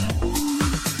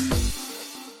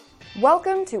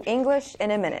Welcome to English in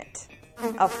a Minute.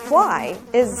 A fly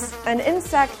is an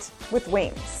insect with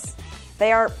wings.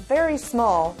 They are very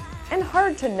small and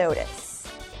hard to notice.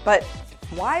 But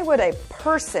why would a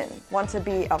person want to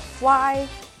be a fly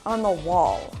on the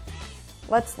wall?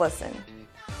 Let's listen.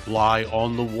 Fly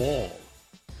on the wall.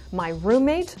 My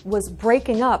roommate was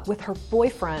breaking up with her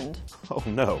boyfriend. Oh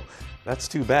no, that's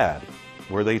too bad.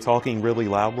 Were they talking really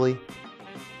loudly?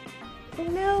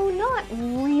 No, not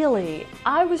really.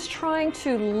 I was trying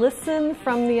to listen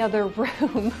from the other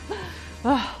room.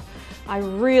 Oh, I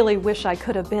really wish I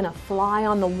could have been a fly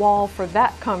on the wall for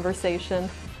that conversation.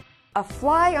 A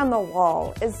fly on the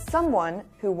wall is someone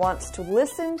who wants to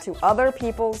listen to other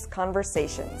people's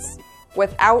conversations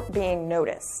without being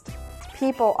noticed.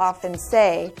 People often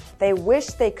say they wish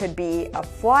they could be a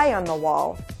fly on the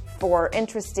wall for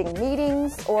interesting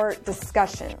meetings or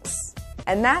discussions.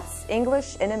 And that's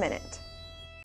English in a Minute.